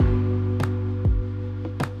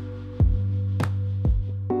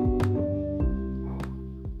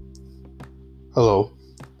Hello,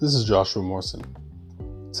 this is Joshua Morrison.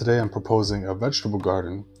 Today I'm proposing a vegetable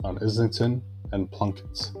garden on Islington and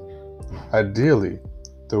Plunkett. Ideally,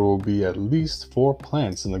 there will be at least 4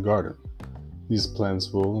 plants in the garden. These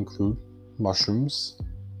plants will include mushrooms,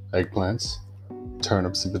 eggplants,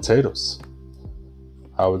 turnips, and potatoes.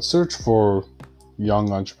 I would search for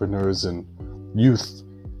young entrepreneurs and youth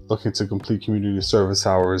looking to complete community service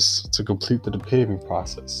hours to complete the paving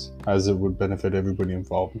process, as it would benefit everybody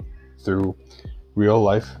involved through real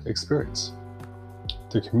life experience.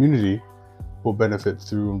 The community will benefit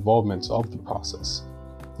through involvement of the process.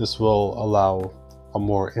 This will allow a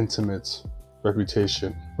more intimate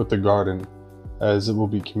reputation with the garden, as it will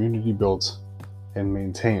be community built and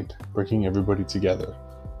maintained, bringing everybody together.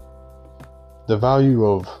 The value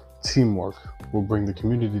of teamwork will bring the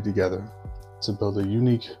community together to build a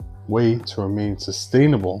unique way to remain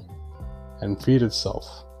sustainable and feed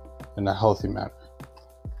itself in a healthy manner.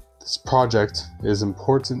 This project is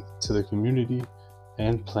important to the community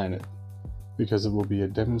and planet because it will be a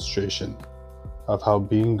demonstration of how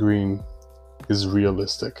being green is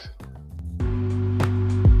realistic.